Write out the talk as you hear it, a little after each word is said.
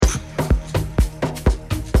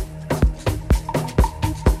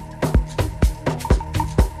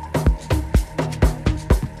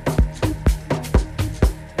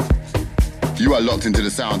are locked into the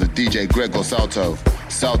sound of DJ Gregor Salto.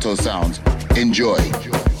 Salto Sounds. Enjoy.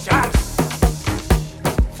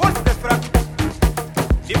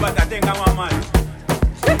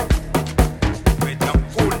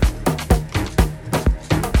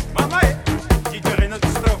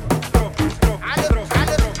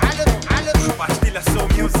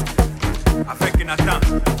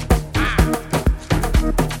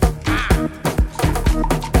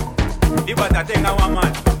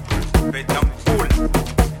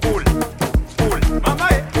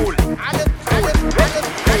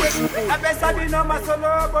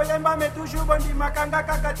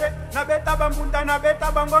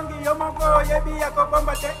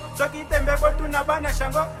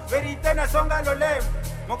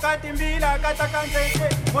 Mokati mbila kata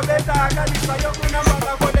kanjete Mobeta akalisa yoku na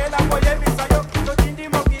mbala kolela Koye misayo Totindi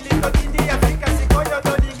mokili totindi Afrika sikoyo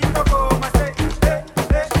Tolingi toko mase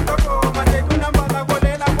Toko mase kuna mbala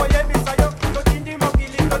kolela Koye misayo Totindi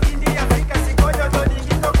mokili totindi Afrika sikoyo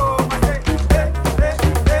Tolingi toko mase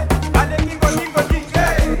Ale kingo dingo dinge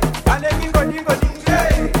Ale kingo dingo dinge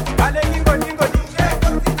Ale kingo dingo dinge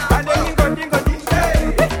Ale kingo dingo dinge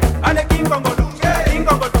Ale kingo dinge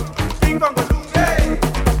Kingo dingo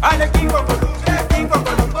Ale kingo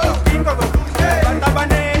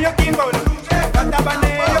Katabane yo kingo Katabane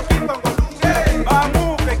yo kingo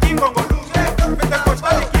Amupe kingo Pete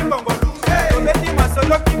kostali kingo Tobeti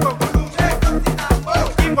masolo kingo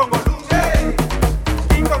Kingo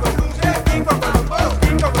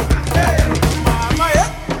Mama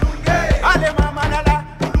Ale mama nala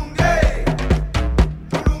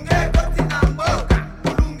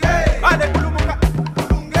Ale kulumuka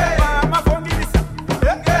Mama fongilisa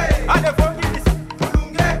Ale fongilisa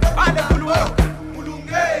Ale kulumuka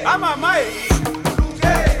Ama mai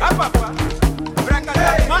Apapa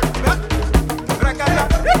Brakata ma Brakata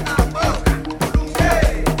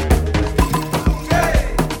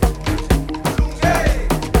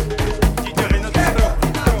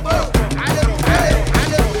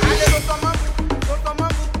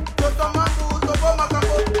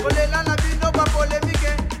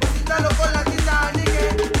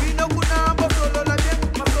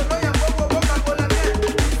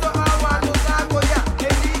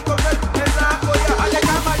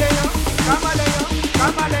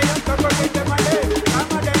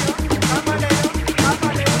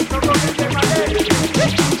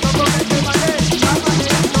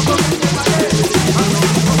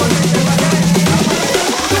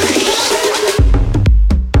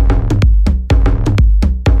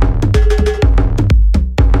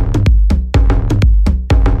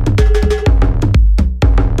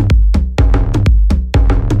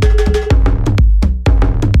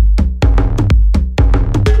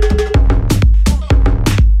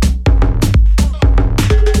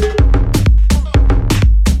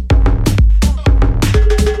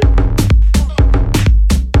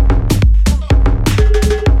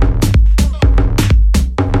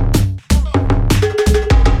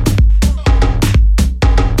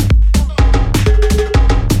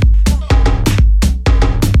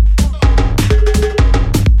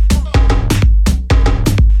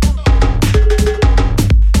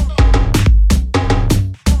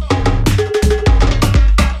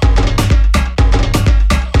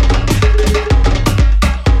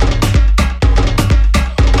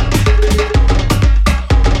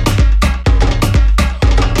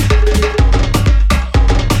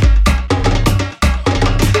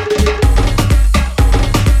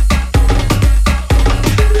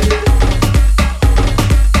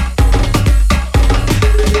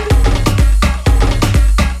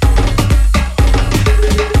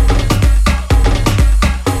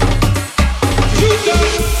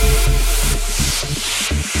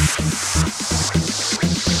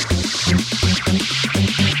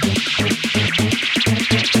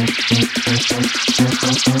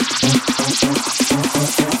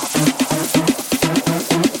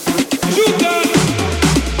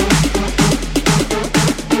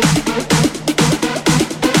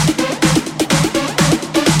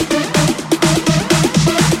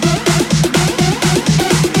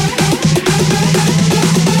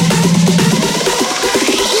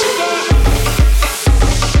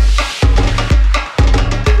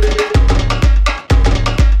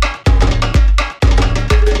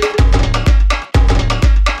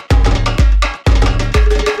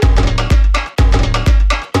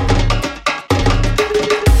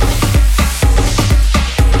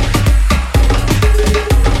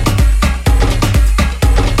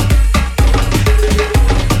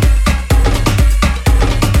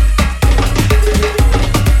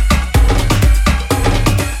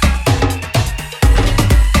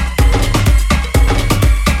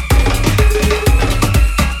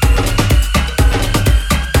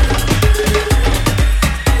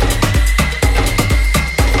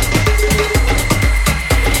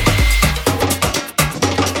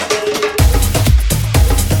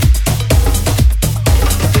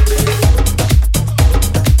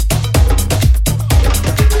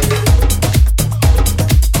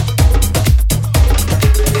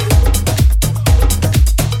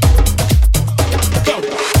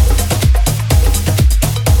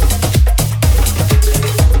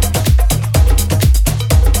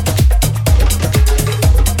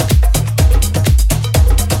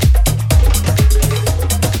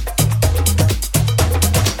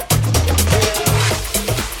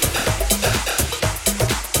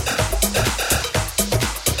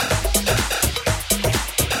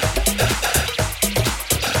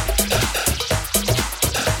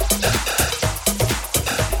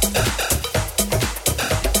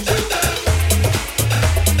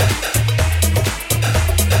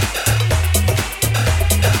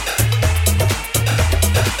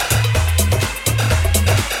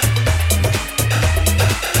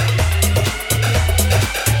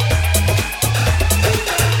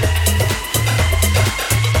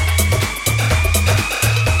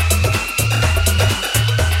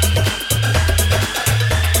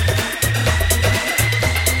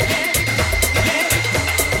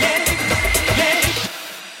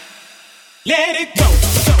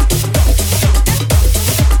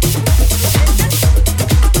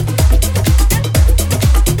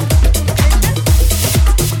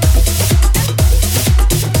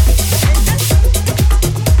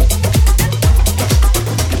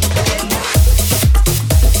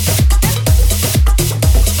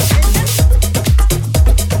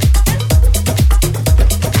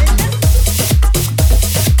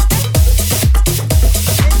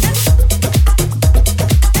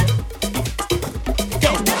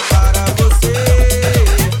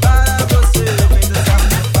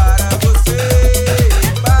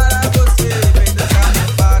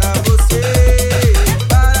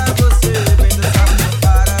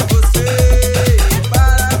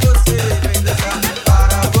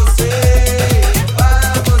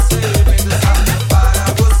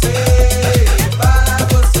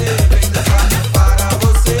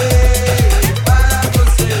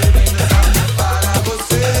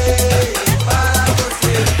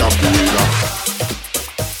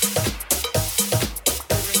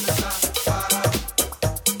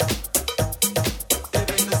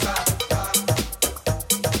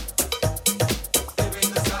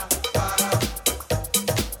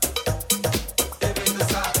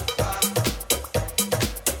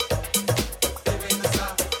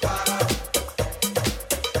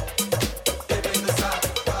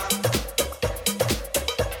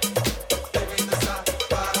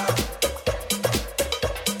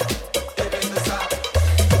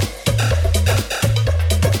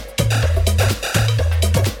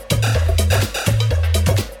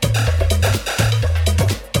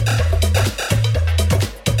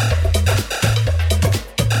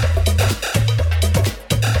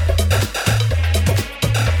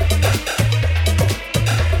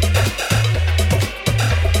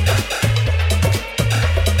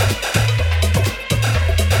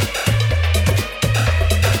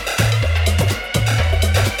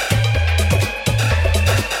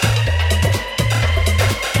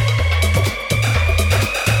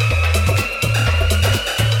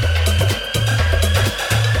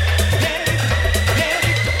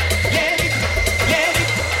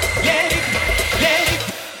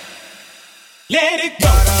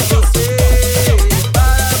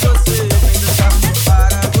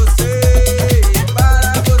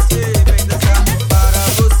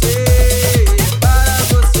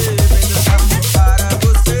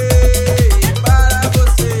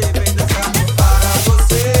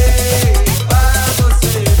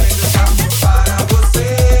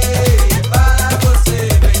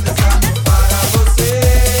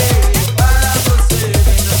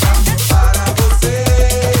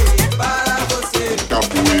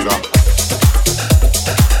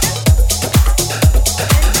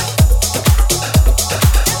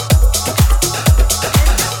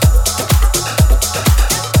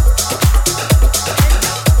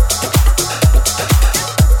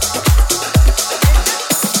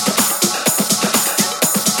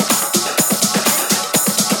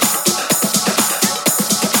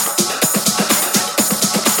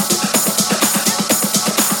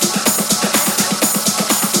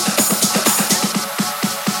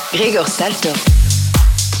Gregor Salto.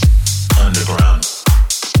 Underground.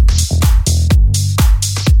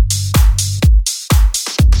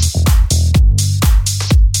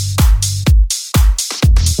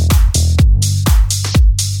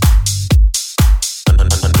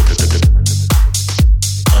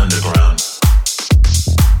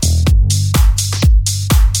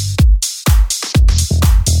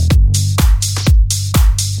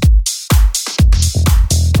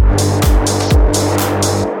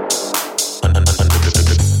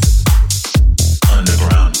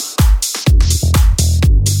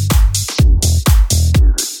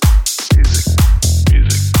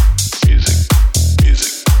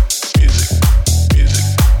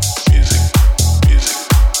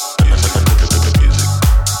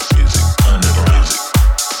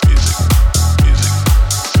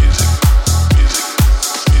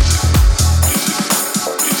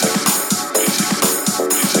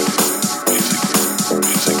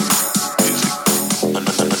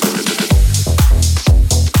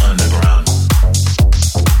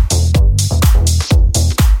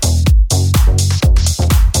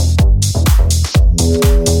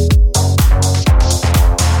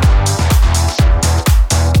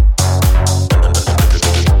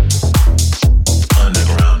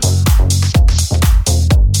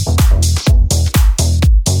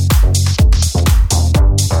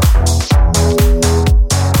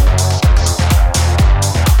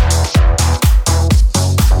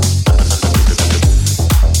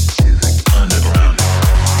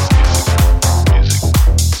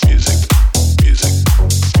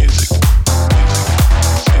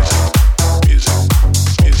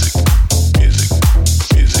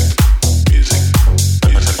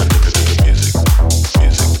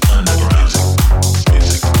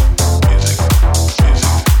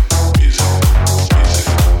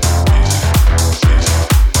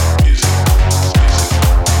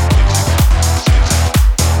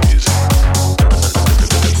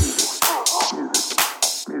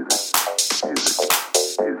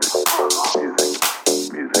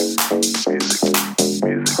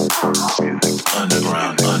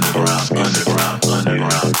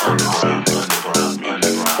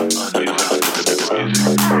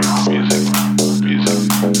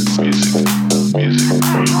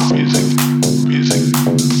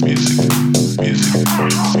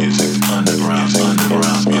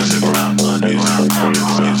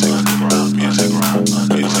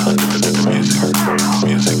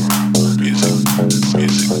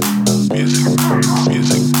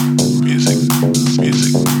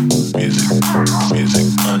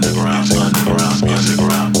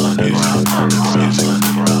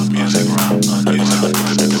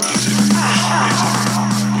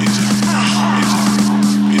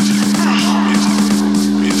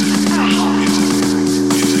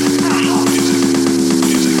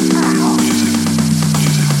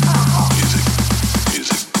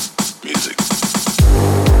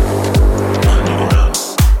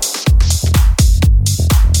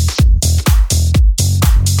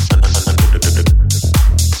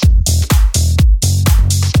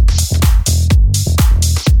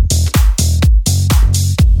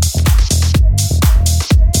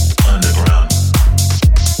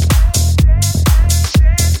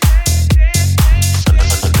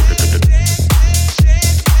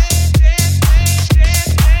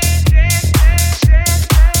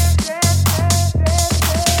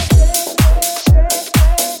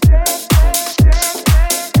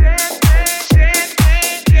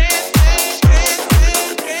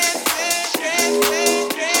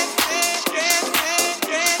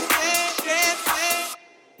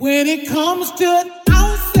 When it comes to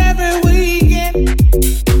house every weekend,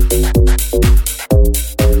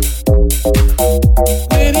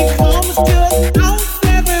 when it comes to house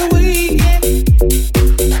every weekend,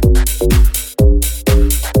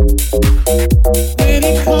 when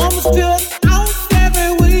it comes to house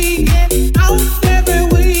every weekend, house every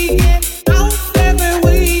weekend, house every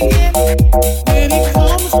weekend, when it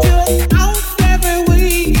comes to house every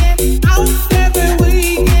weekend, house every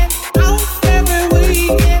weekend, house every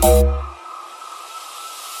weekend.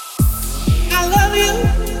 I love you.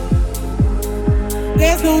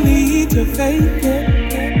 There's no need to fake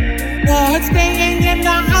it. But staying in the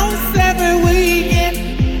house every weekend,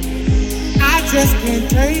 I just can't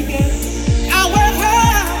take it. I work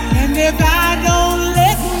hard, and if I don't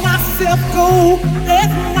let myself go, let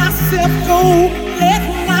myself go, let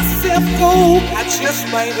myself go, I just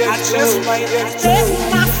might let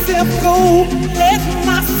myself go, let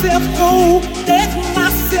myself go, let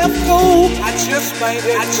myself go, I just might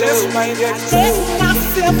let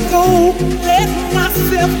myself go, let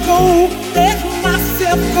myself go, let myself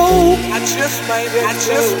myself go. I just made it.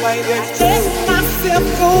 Let myself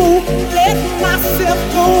go. Let myself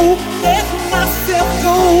go. Let myself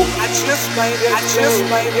go. I just made it.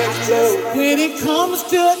 When it comes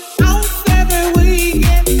to house every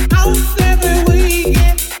weekend, house every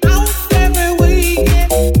weekend, house every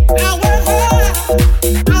weekend, I work hard.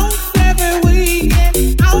 House every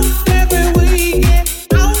weekend, house every weekend,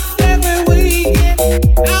 house every weekend,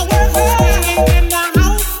 I work hard in the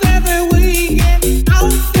house every weekend,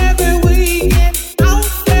 house every weekend,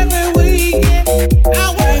 house every weekend, I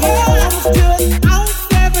work hard. Just house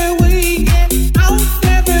every weekend, house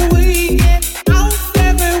every weekend, house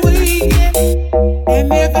every weekend, and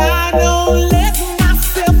if I don't let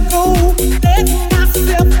myself go, let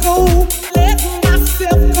myself go, let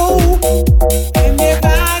myself go, and if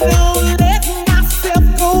I don't let myself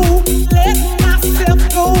go, let myself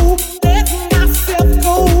go, let myself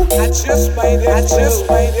go, I just made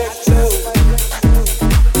it too.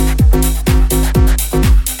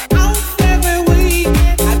 House every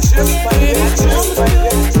weekend, I just made it too.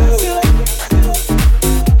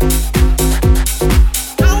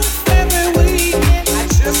 House every weekend, I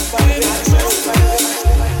just made it too.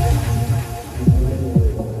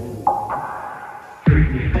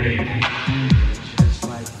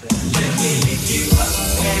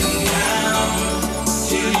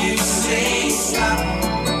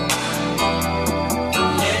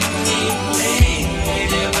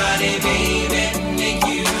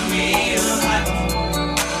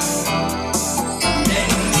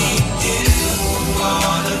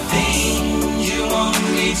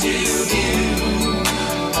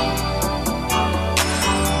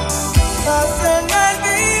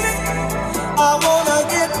 I wanna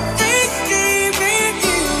get freaky.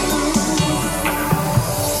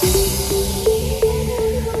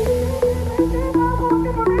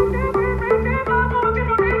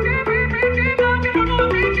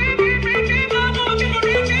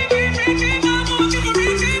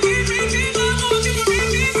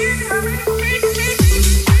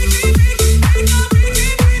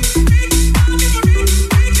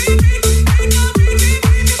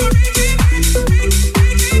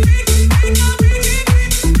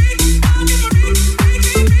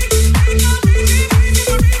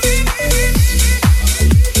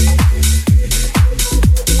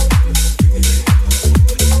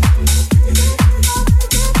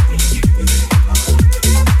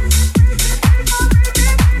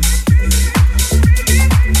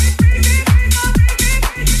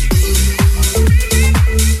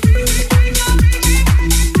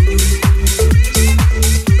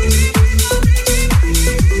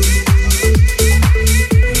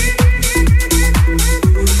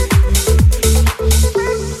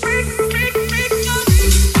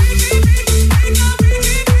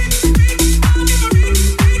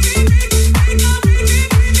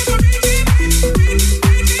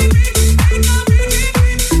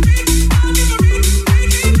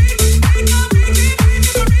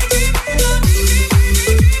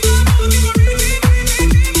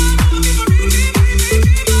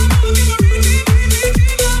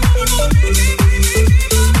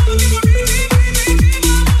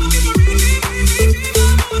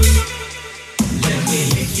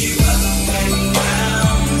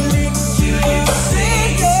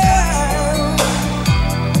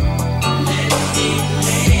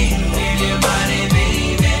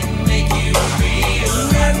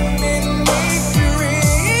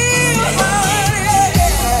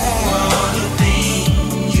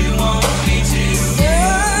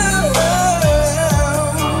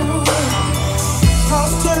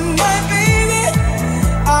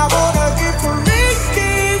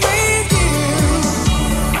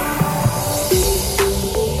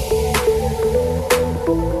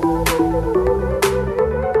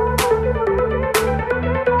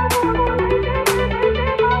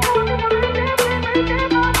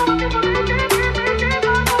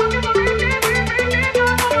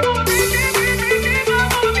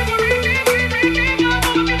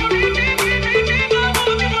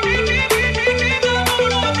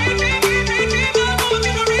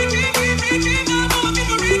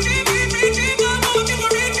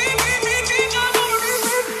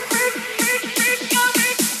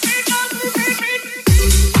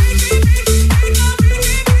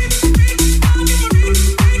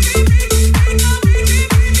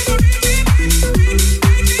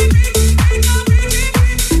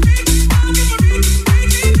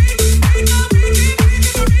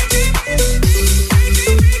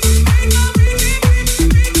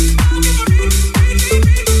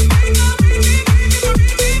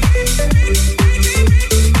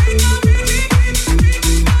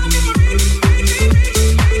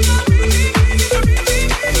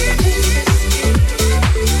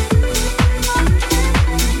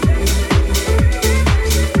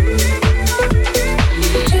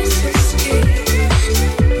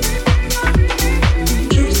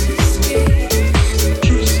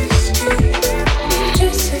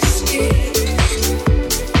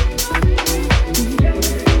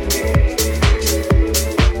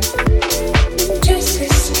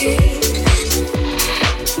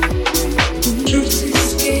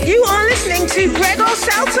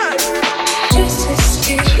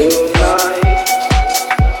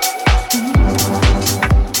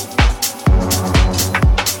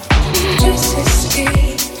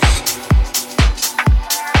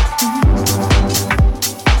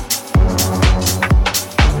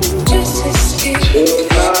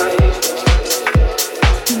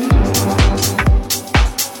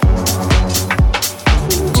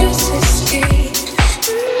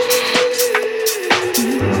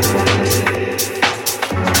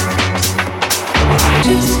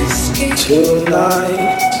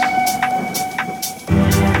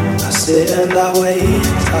 sit and I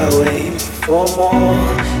wait for more.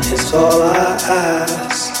 It's all I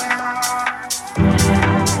ask.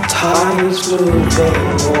 Time is moving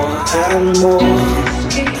more and more,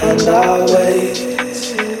 and I wait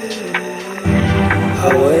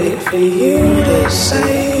for you to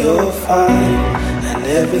say you're fine, and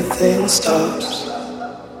everything stops.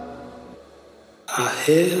 I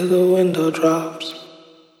hear the window drops.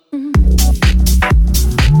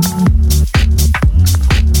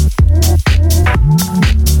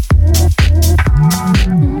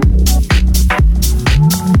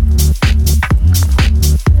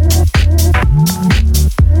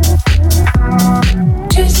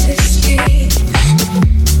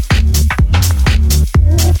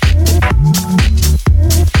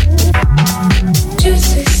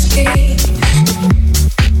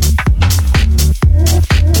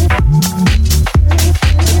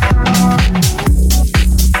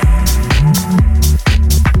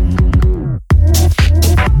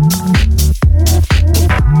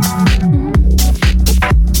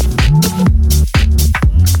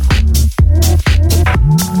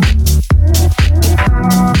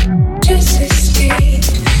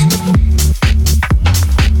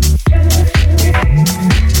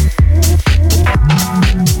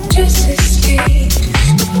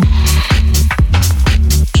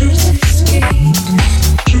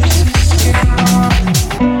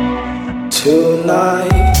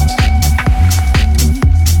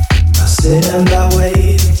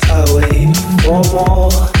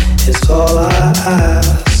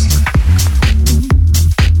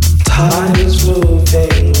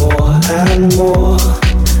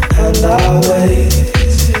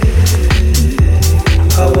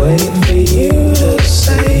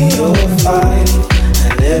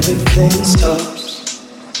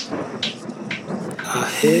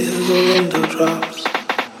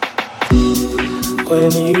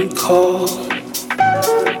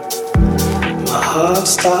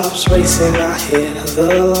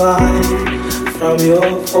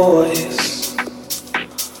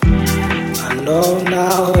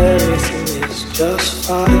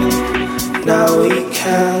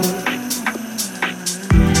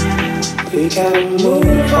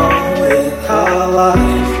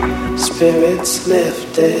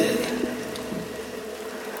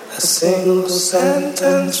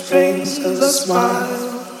 Sentence brings us a smile.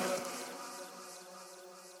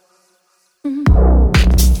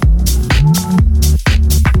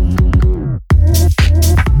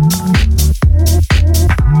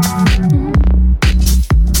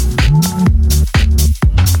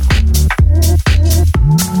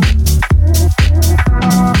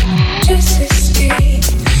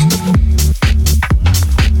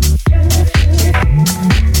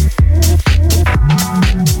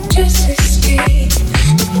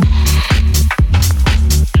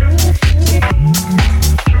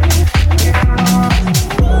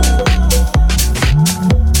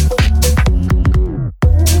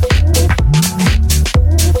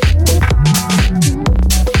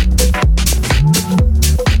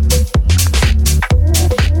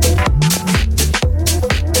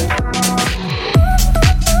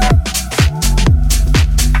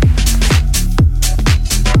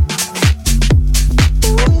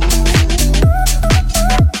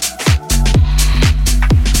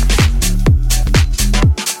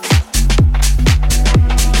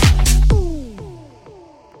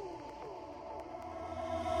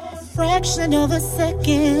 Of a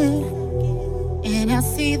second, and I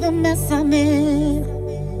see the mess I'm in.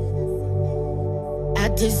 I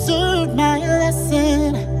deserved my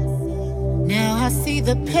lesson. Now I see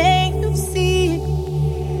the pain you see.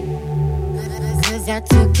 'Cause I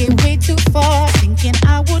took it way too far, thinking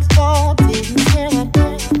I would fall. Didn't care at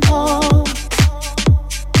all.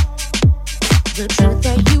 The truth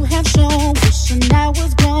that you have shown, wishing I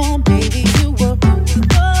was gone, baby, you were wrong.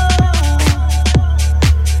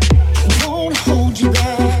 Hold you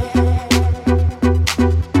back.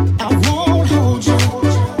 I won't hold you.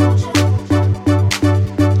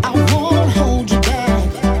 I won't hold you back.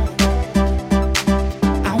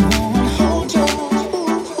 I won't hold you.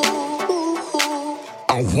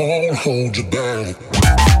 I won't hold you back.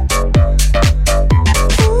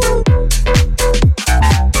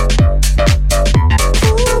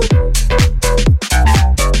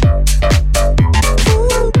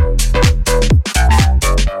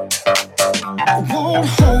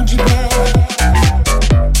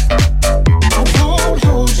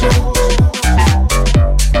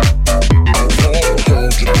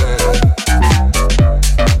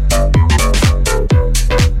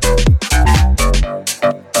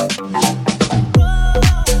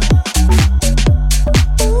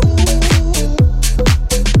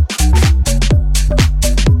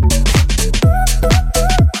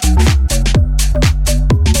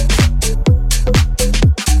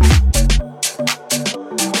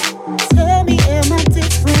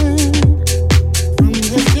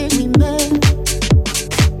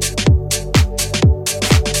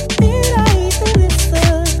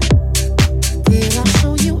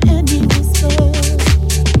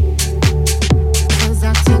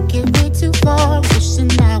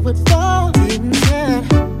 wishing I would fall in there.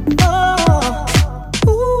 Oh,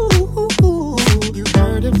 ooh, you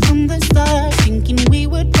heard it from the start, thinking we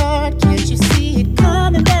would part. Can't you see it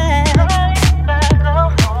coming back? I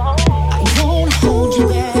won't hold you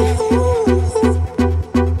back.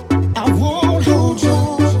 I won't hold you.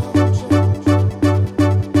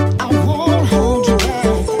 I won't hold you back.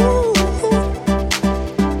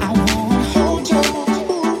 I won't hold you.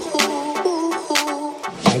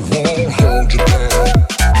 I won't hold you back.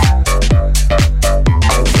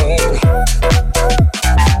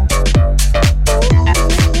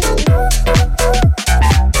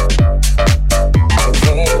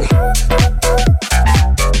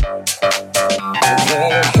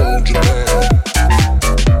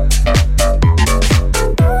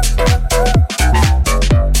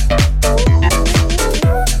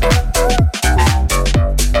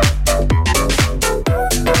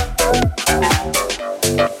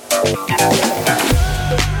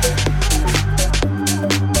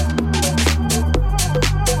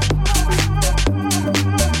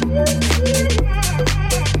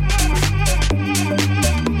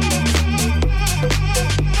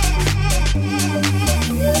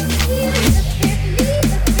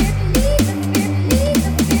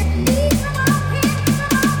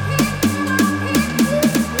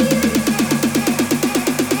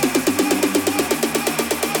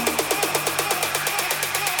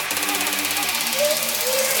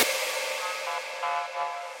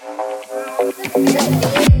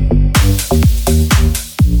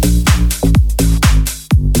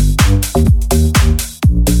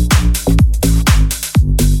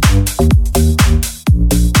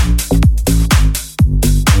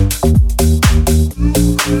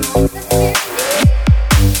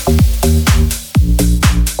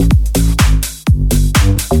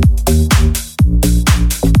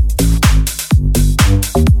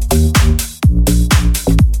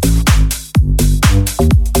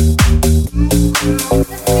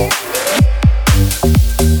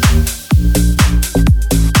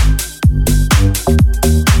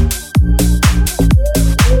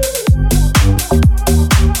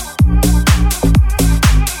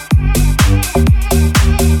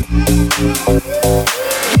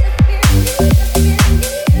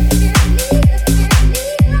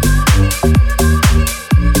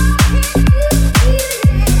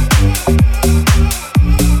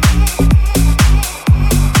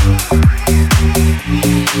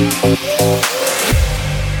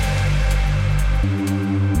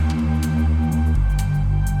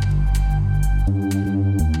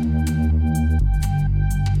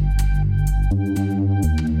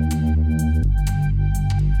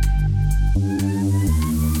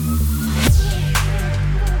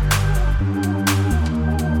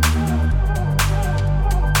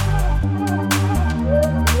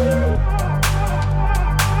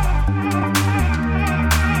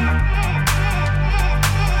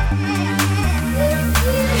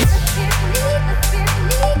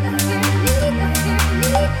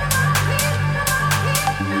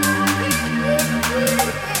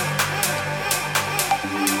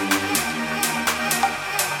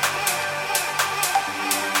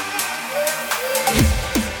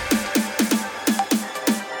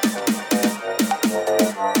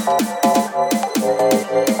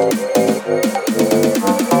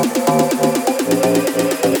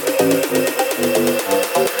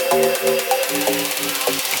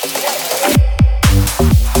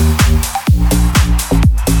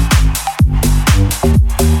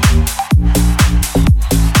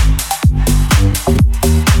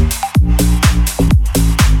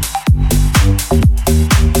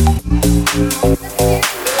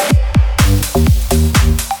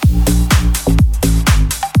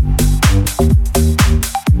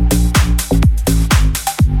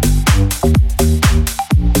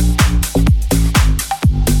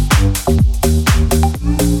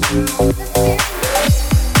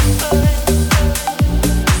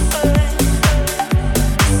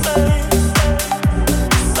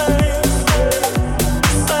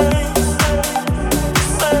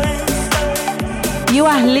 You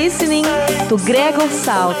are listening to Gregor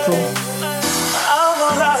Salto. I'm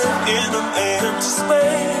alive in an empty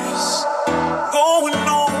space, going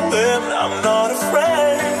nowhere, I'm not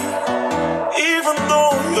afraid. Even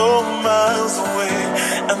though you're miles away,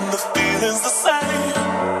 and the feeling's the same,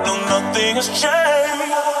 no, nothing has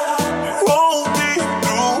changed. You roll me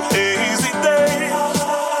through hazy days,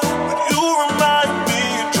 but you remind me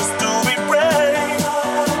just to be brave.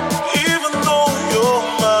 Even though you're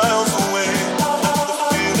miles away, and the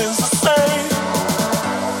feeling's the same.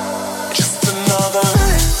 Just another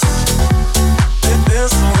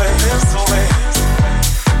this way, this way.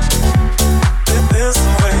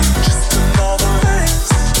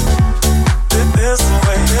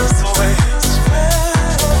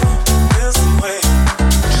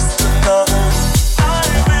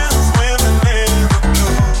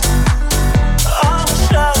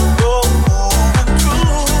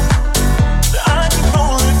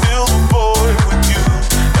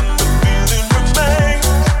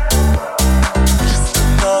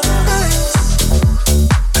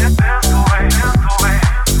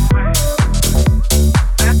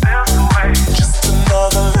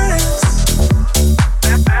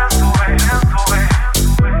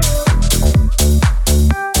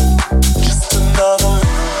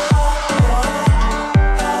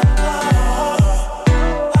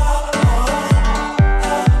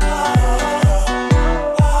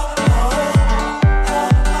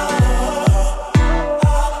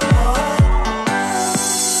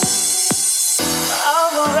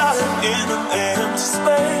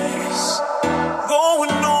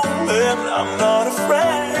 Going nowhere, I'm not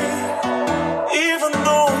afraid. Even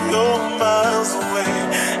though you're miles away,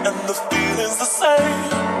 and the feeling's the same.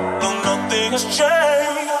 No, nothing has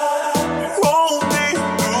changed. Roll me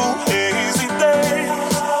through hazy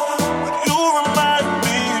days, but you remind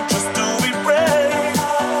me just to be brave.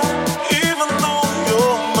 Even though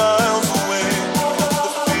you're miles away, and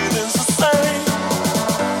the feeling's the same.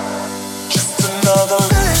 Just another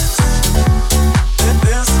race.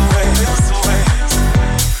 This way, this way.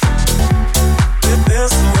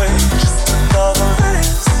 This way, just another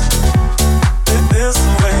race. This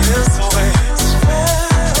way, this way.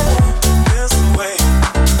 This way,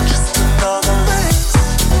 just another race.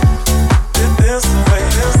 This way,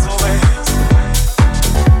 this way.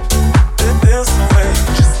 This way,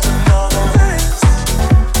 just another race.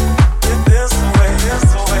 This way, this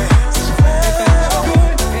way.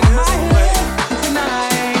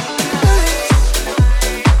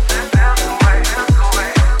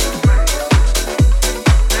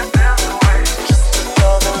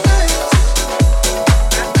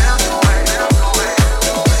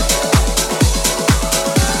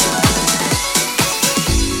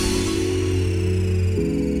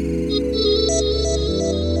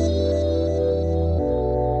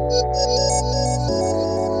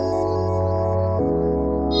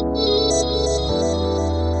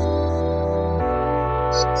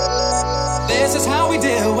 This is how we do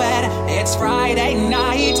it. It's Friday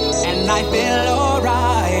night and I feel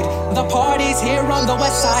alright. The party's here on the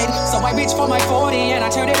west side, so I reach for my 40 and I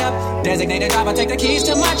turn it up. Designated driver, take the keys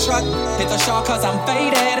to my truck. Hit the shore cause I'm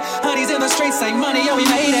faded. Honey's in the streets, say money, oh we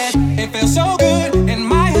made it. It feels so good in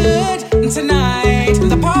my hood tonight.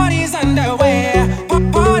 The party's underway,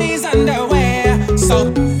 party's underway.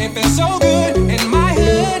 So it feels so good in my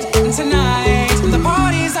hood tonight. The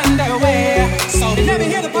party's underway. So let me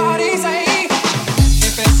hear the party say.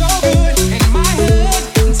 So good in my hood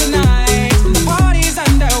tonight. The party's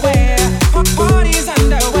underway. Party's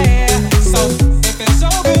underway. So it feels so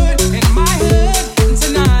good in my hood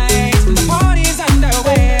tonight. The party's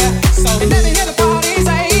underway. So let me hear the party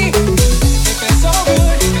say. It feels so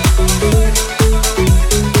good. It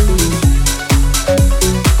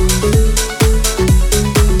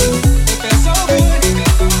feels so good. It feels so good.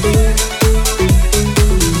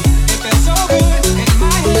 It feels so good in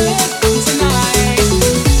my hood tonight.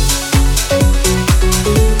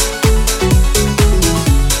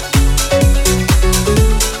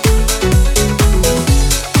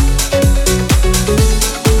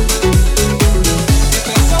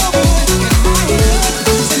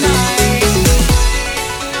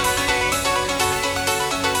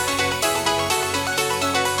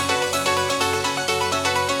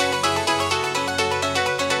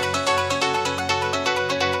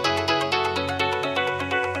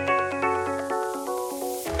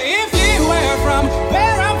 If you were from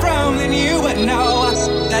where I'm from, then you would know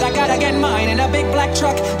that I gotta get mine in a big black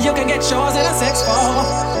truck. You can get yours in a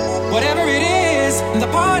 6-4. Whatever it is, the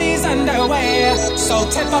party's underway. So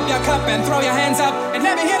tip up your cup and throw your hands up and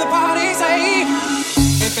let me hear the party say.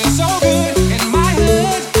 It feels so good in my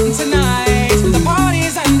hood tonight. The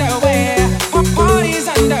party's underway. Party's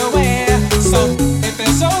underway. So it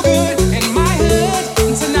feels so good in my hood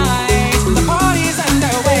tonight. The party's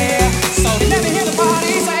underway. So let me hear the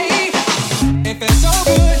party say. It feels so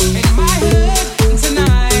good in my hood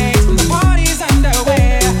tonight. The party's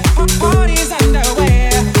underway. Party's underway.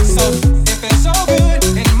 So it feels so good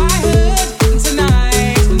in my hood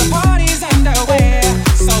tonight. The party's underway.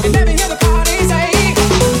 So let me hear the party say.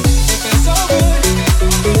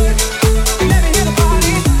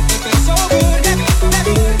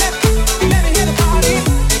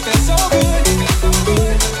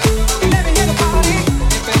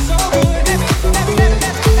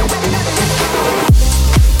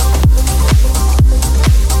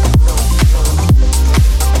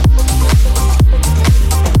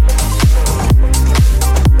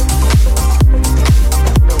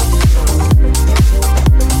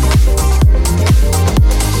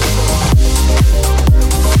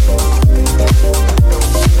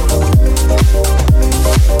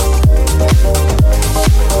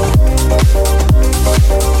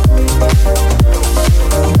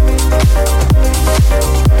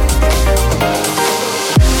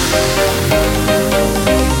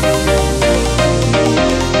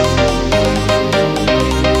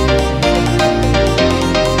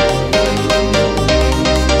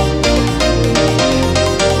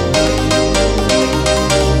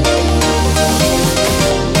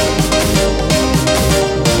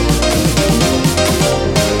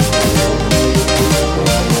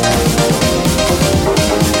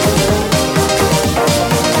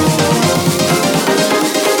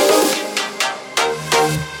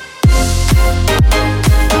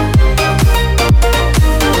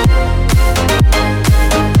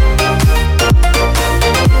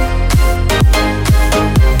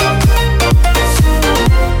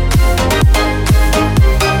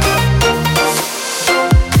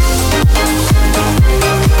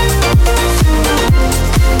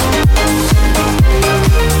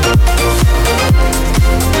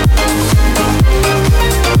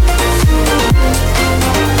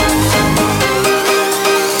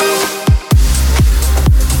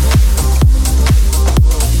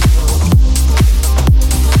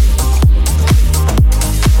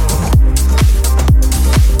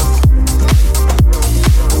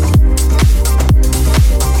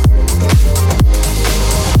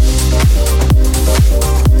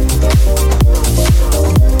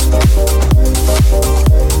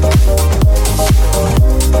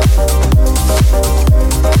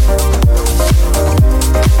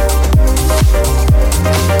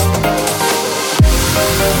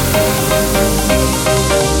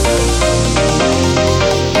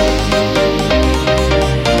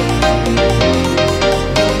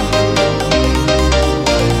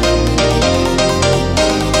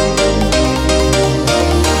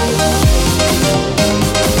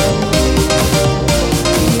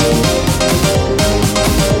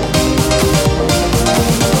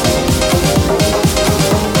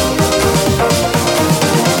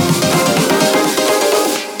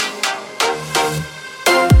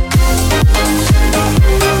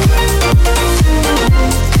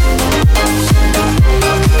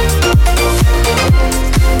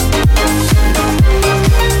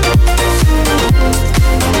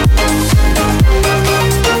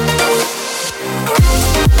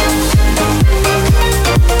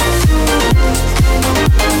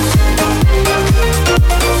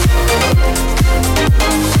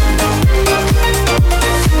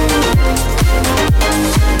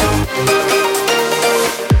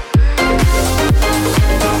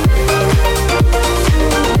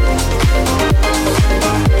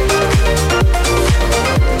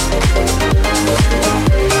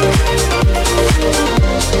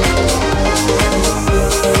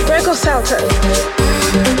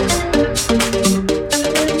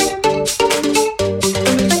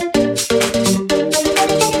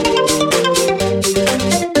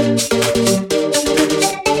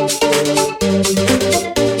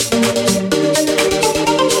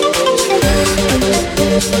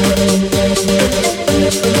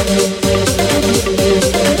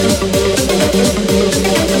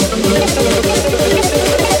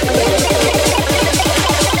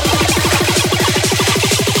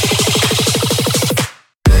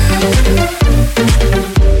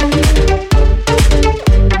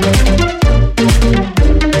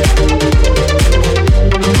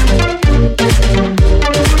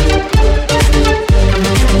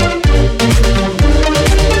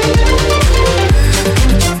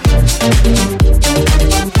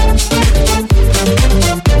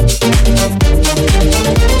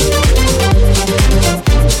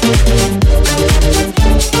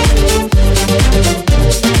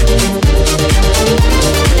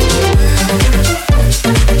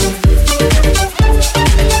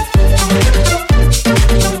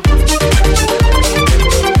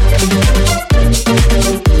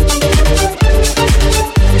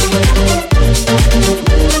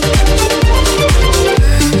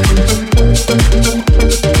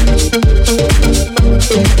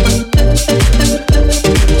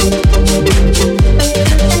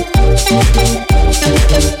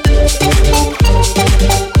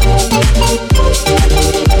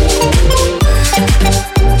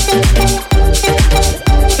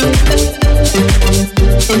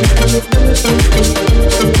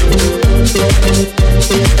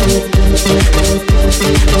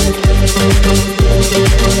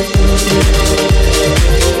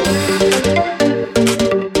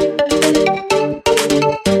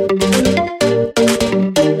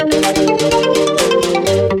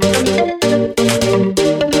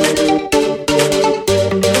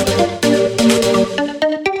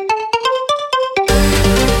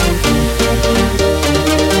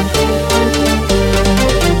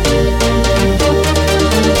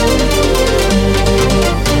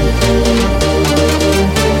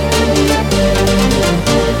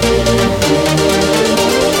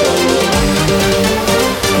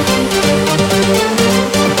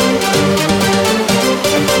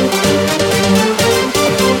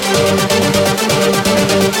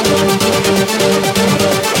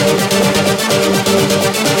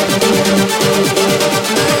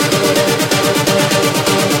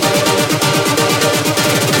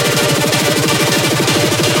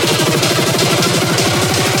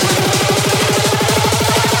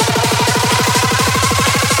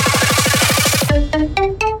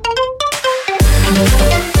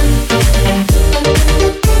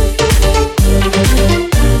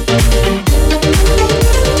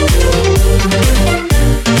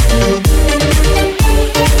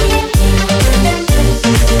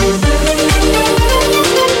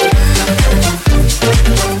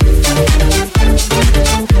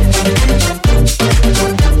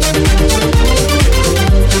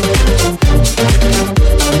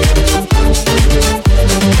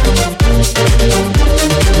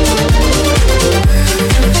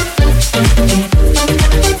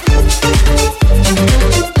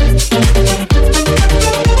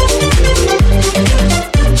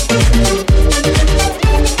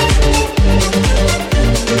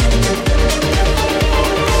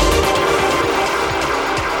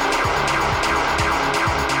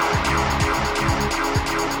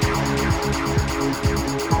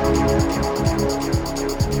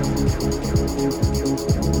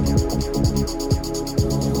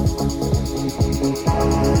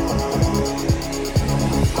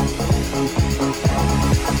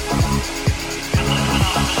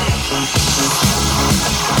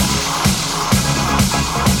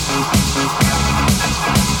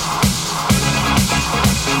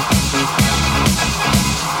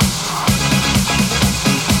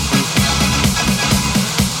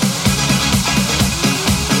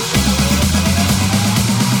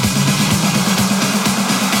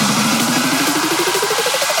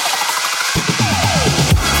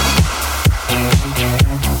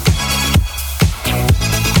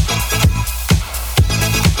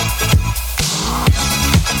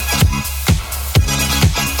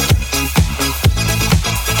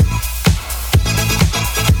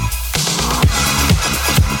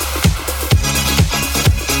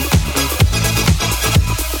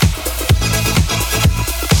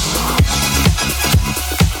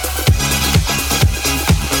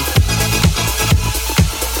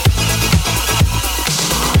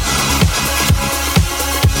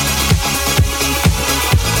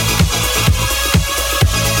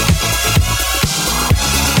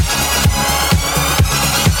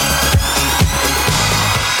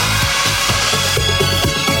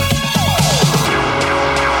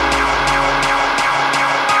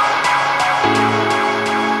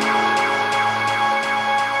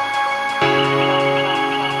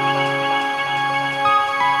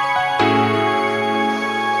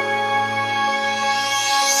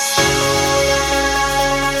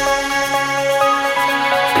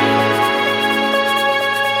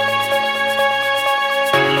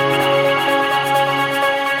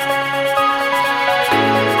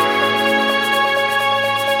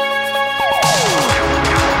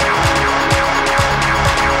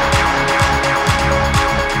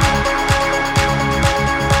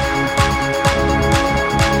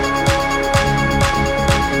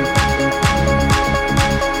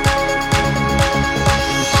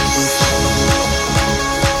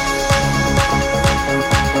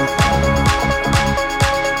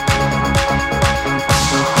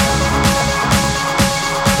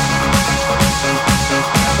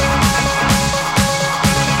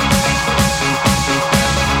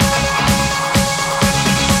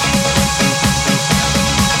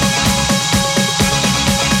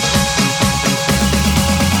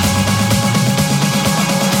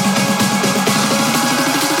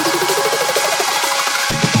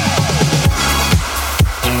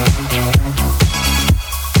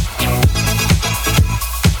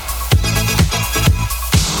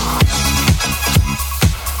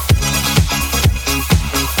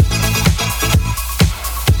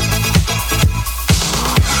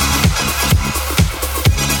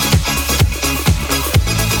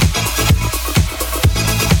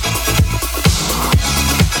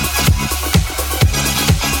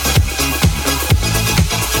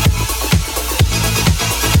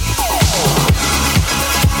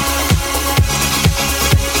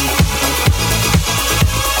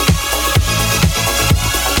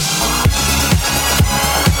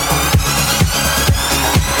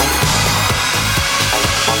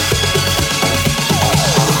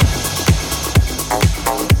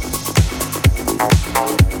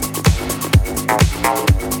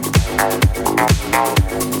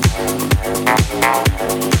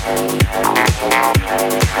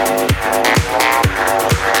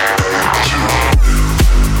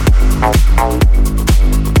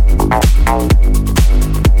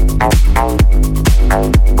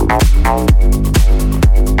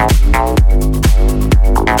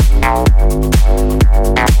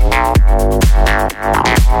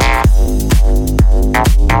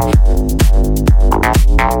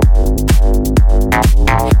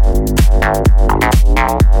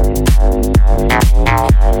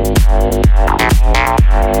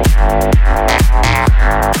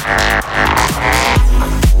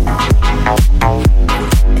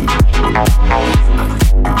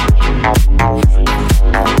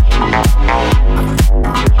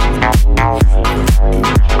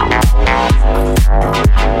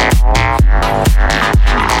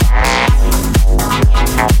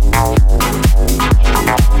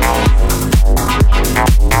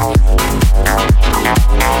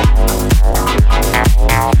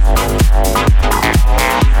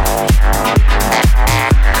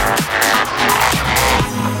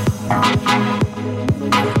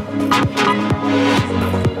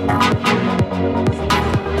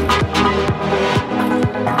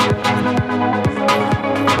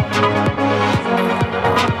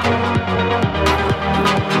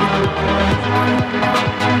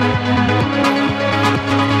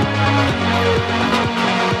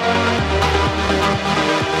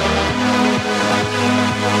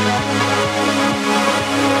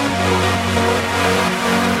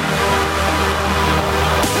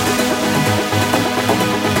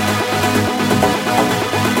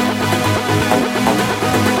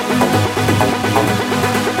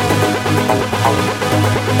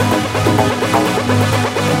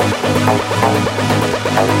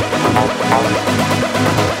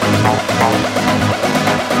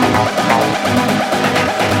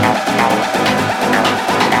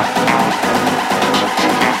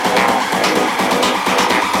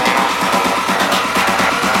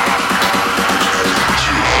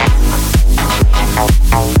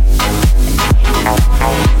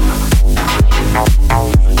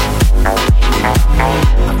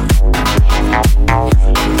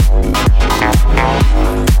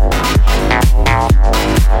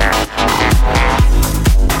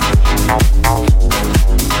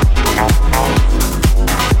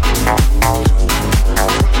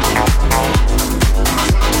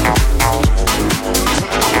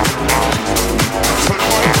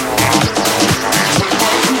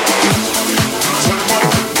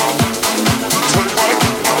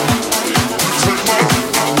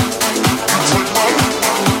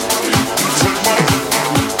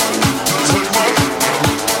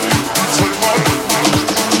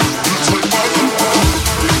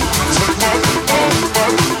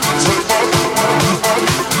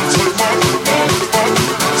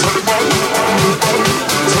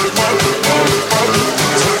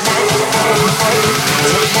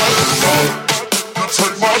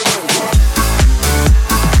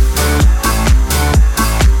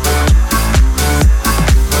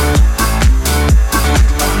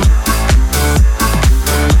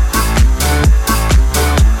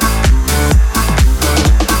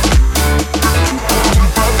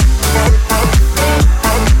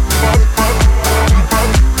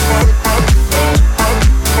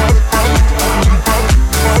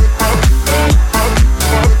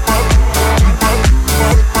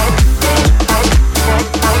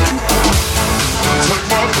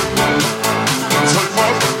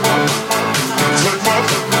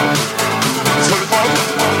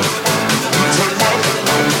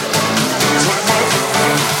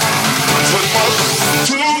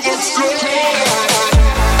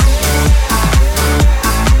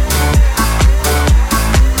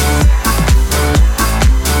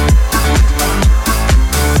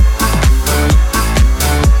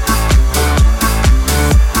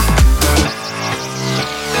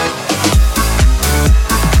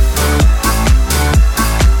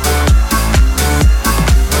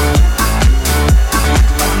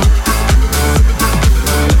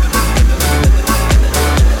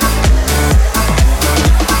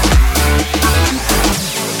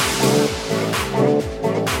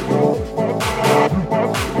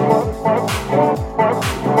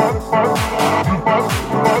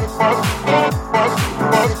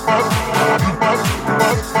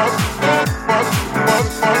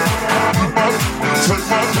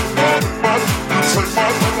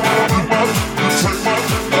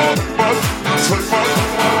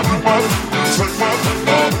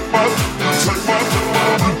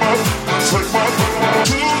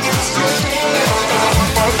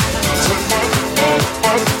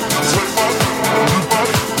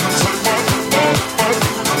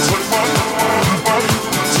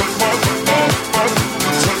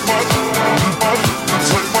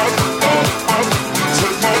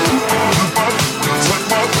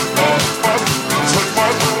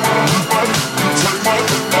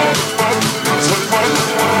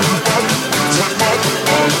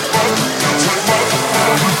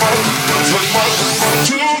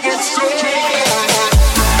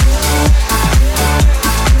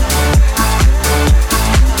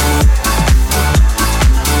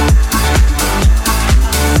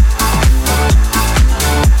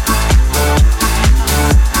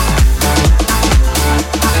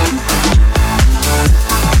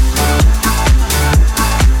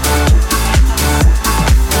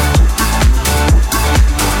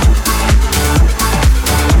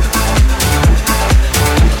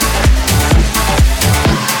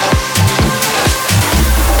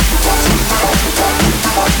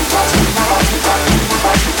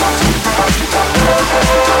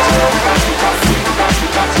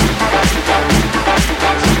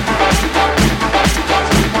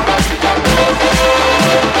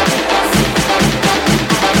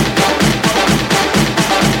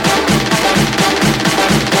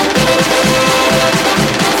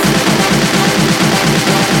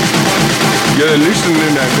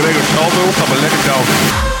 listening naar Gregor Salto. Ga maar lekker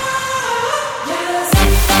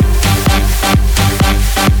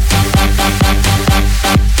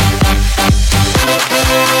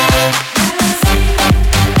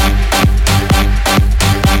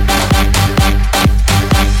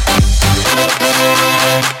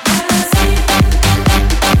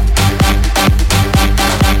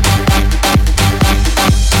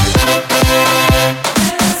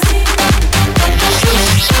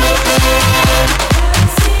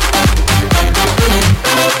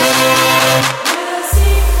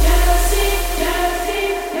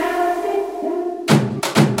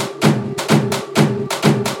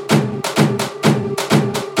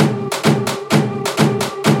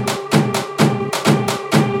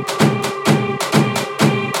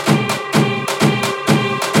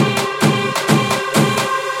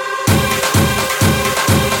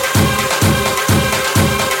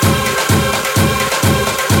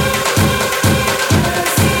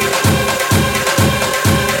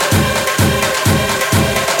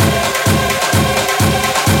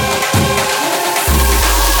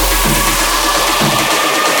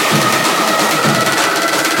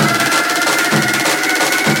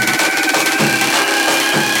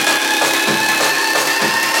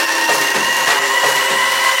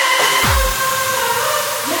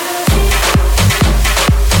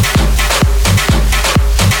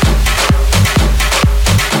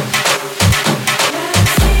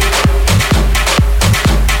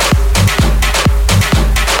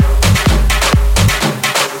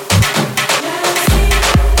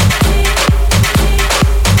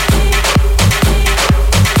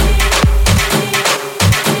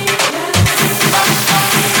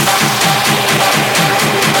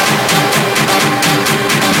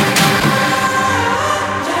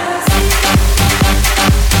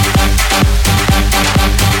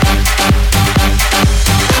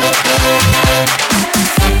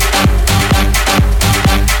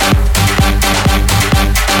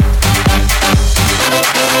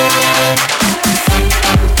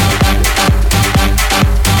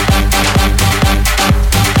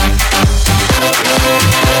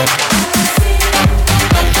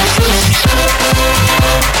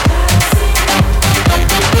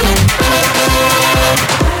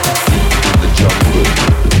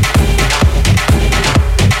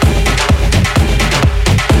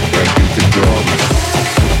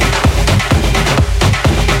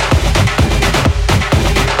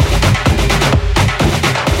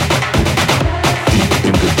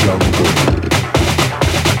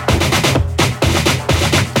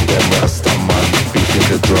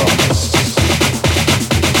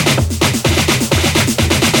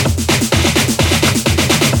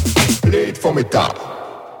down.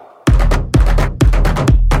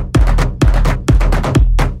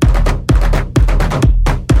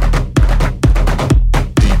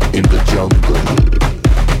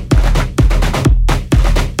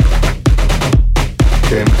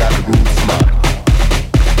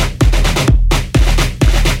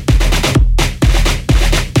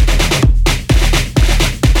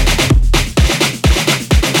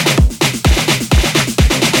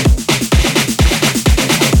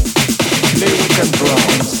 Control.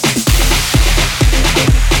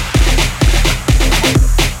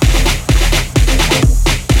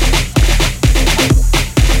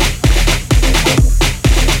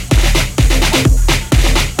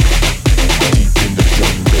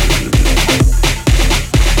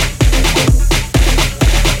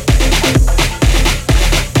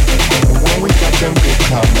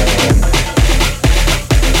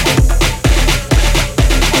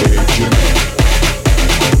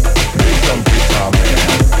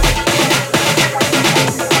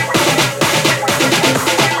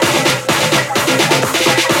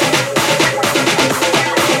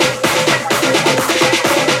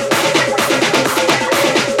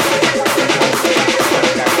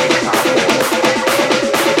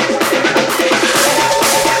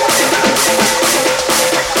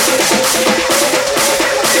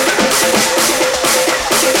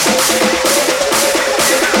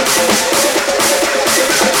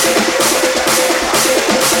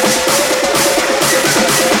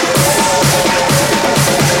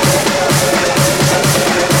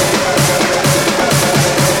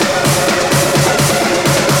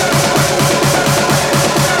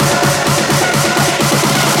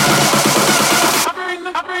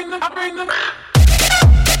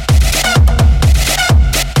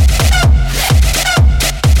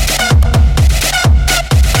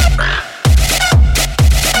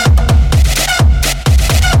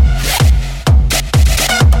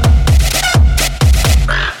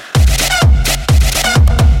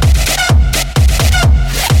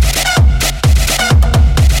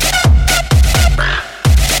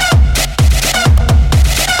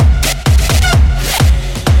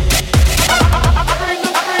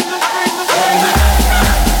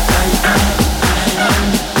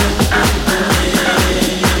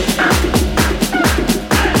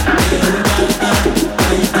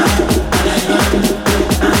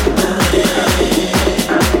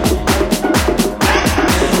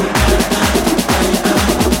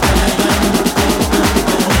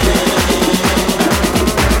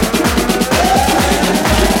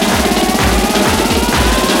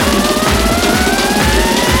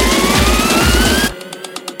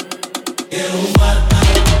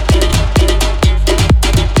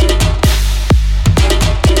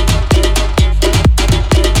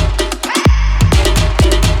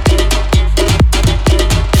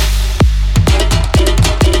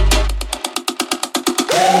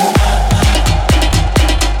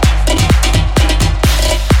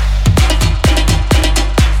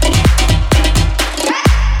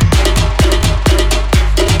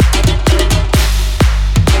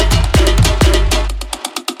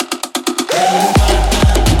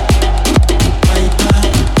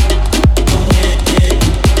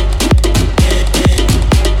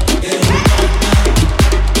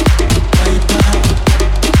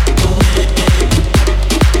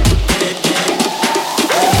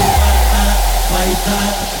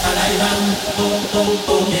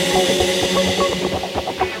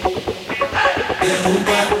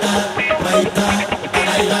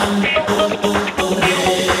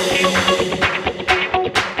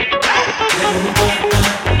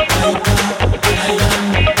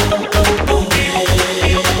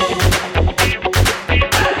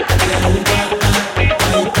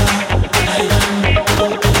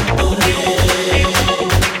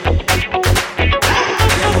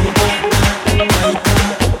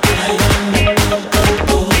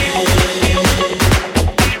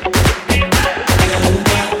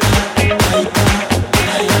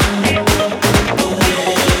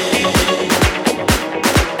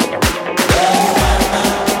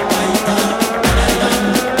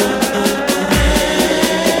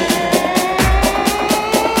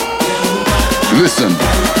 Listen,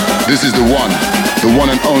 this is the one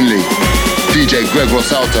and only DJ Greg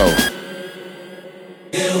Rosalto.